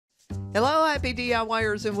Hello, happy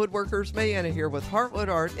DIYers and woodworkers. Mayanna here with Heartwood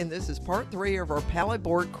Art, and this is part 3 of our pallet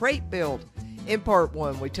board crate build. In part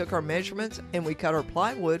 1, we took our measurements and we cut our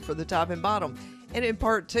plywood for the top and bottom. And in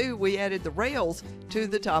part 2, we added the rails to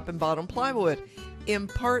the top and bottom plywood. In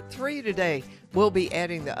part 3 today, we'll be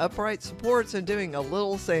adding the upright supports and doing a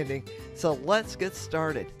little sanding. So let's get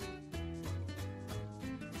started.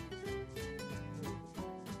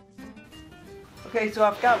 Okay, so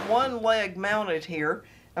I've got one leg mounted here.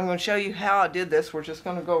 I'm going to show you how I did this. We're just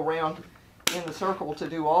going to go around in the circle to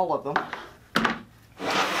do all of them. So, I'm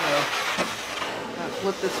going to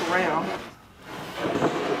flip this around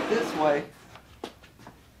this way.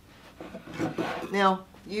 Now,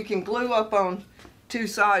 you can glue up on two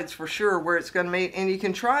sides for sure where it's going to meet, and you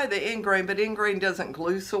can try the end grain, but end grain doesn't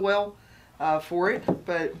glue so well for it,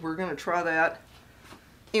 but we're going to try that.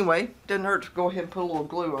 Anyway, doesn't hurt to go ahead and put a little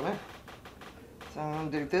glue on it. So I'm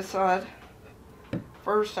going to do this side.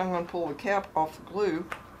 First, I'm going to pull the cap off the glue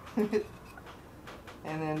and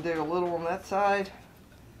then do a little on that side,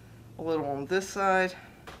 a little on this side,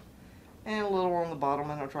 and a little on the bottom,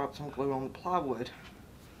 and I'll drop some glue on the plywood.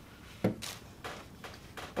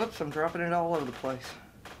 Oops, I'm dropping it all over the place.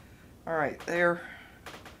 Alright, there,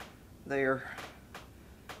 there,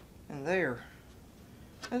 and there.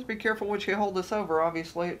 Just be careful what you hold this over.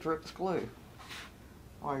 Obviously, it drips glue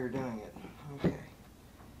while you're doing it. Okay.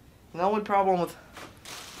 And the only problem with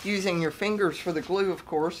using your fingers for the glue, of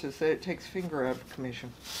course, is that it takes finger out of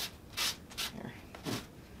commission. There.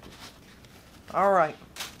 Alright.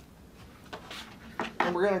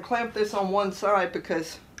 And we're going to clamp this on one side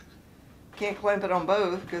because you can't clamp it on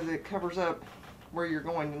both because it covers up where you're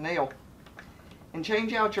going to nail. And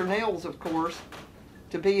change out your nails, of course,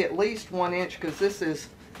 to be at least 1 inch, because this is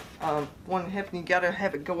 1/2, and you got to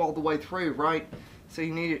have it go all the way through, right? So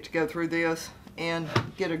you need it to go through this and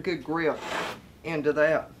get a good grip into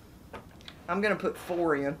that. I'm going to put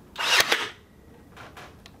 4 in.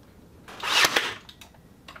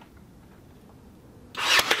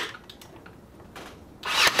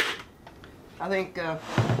 I think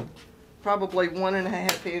probably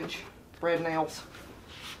 1.5 inch thread nails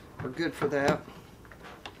are good for that.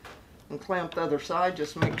 And clamp the other side,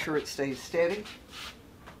 just make sure it stays steady.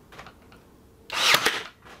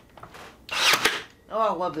 Oh,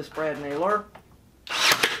 I love this brad nailer.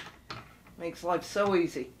 Makes life so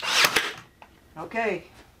easy. Okay,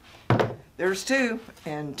 there's 2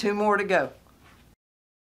 and 2 more to go.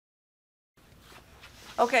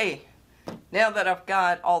 Okay, now that I've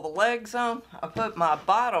got all the legs on, I put my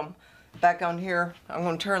bottom back on here. I'm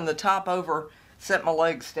going to turn the top over, set my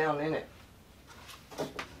legs down in it.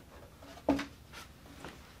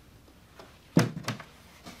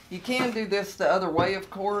 You can do this the other way, of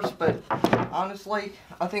course, but honestly,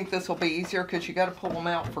 I think this will be easier because you got to pull them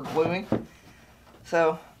out for gluing.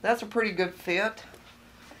 So that's a pretty good fit.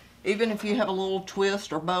 Even if you have a little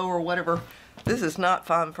twist or bow or whatever, this is not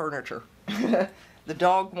fine furniture. The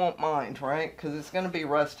dog won't mind, right? Because it's going to be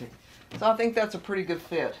rustic. So I think that's a pretty good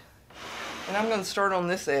fit. And I'm going to start on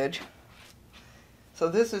this edge. So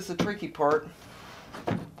this is the tricky part.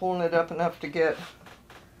 Pulling it up enough to get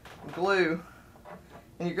glue.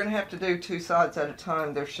 And you're going to have to do 2 sides at a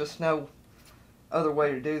time. There's just no other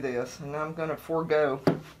way to do this. And I'm going to forego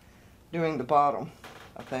doing the bottom,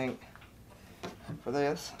 I think, for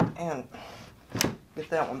this. And get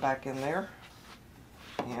that one back in there.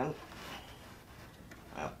 And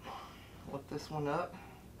lift this one up.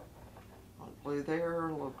 A little glue there,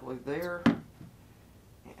 a little glue there.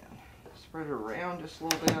 And spread it around just a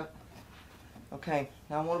little bit. Okay,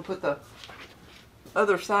 now I want to put the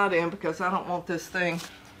other side in because I don't want this thing,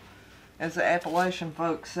 as the Appalachian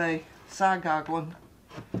folks say, side goggling,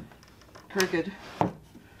 crooked.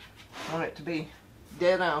 I want it to be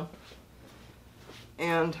dead on.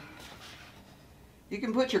 And you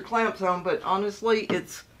can put your clamps on, but honestly,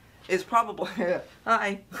 it's probably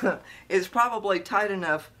it's probably tight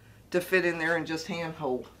enough to fit in there and just hand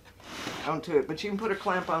hold onto it. But you can put a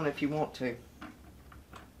clamp on if you want to,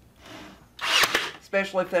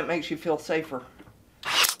 especially if that makes you feel safer.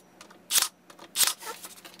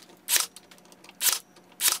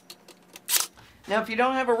 Now, if you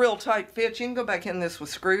don't have a real tight fit, you can go back in this with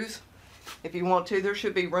screws if you want to. There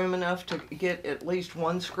should be room enough to get at least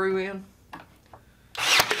 1 screw in.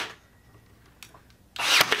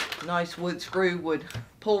 Nice wood screw would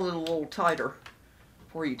pull it a little tighter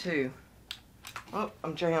for you too. Oh,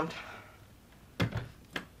 I'm jammed.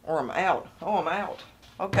 Or I'm out. Oh, I'm out.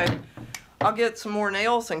 Okay, I'll get some more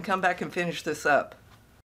nails and come back and finish this up.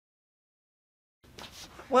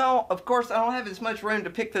 Well, of course, I don't have as much room to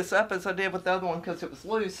pick this up as I did with the other one because it was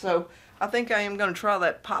loose, so I think I am going to try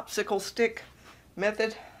that popsicle stick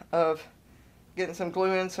method. of getting some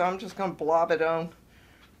glue in, so I'm just going to blob it on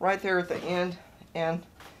right there at the end. And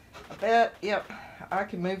I bet, yep, I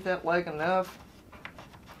can move that leg enough.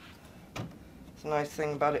 It's a nice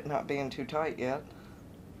thing about it not being too tight yet.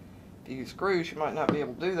 If you use screws, you might not be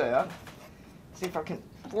able to do that. See if I can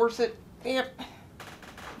force it. Yep,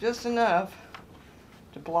 just enough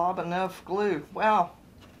to blob enough glue. Wow.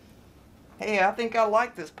 Hey, I think I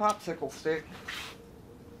like this popsicle stick.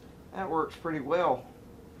 That works pretty well.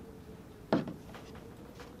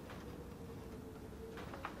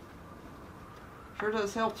 Sure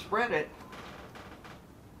does help spread it.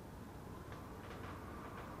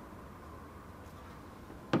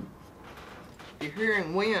 If you're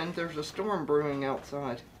hearing wind, there's a storm brewing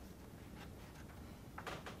outside.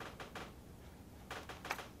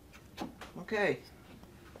 Okay,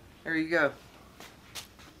 there you go.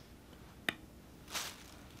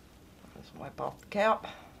 Just wipe off the cap,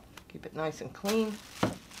 keep it nice and clean,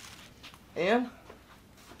 and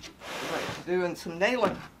we're back to doing some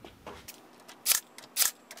nailing.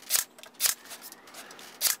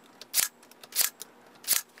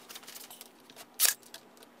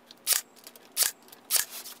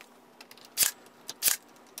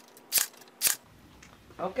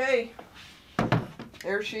 Okay,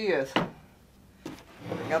 there she is.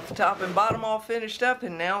 Got the top and bottom all finished up,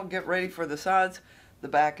 and now get ready for the sides, the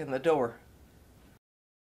back, and the door.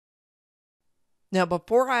 Now,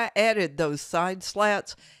 before I added those side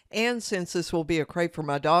slats, and since this will be a crate for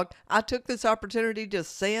my dog, I took this opportunity to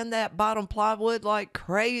sand that bottom plywood like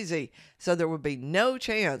crazy, so there would be no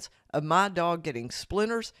chance of my dog getting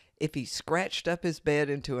splinters if he scratched up his bed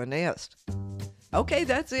into a nest. Okay,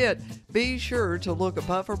 that's it. Be sure to look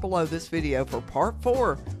above or below this video for part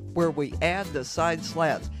 4, where we add the side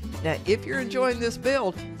slats. Now, if you're enjoying this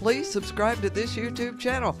build, please subscribe to this YouTube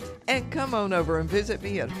channel and come on over and visit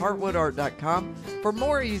me at heartwoodart.com for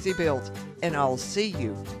more easy builds, and I'll see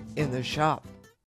you in the shop.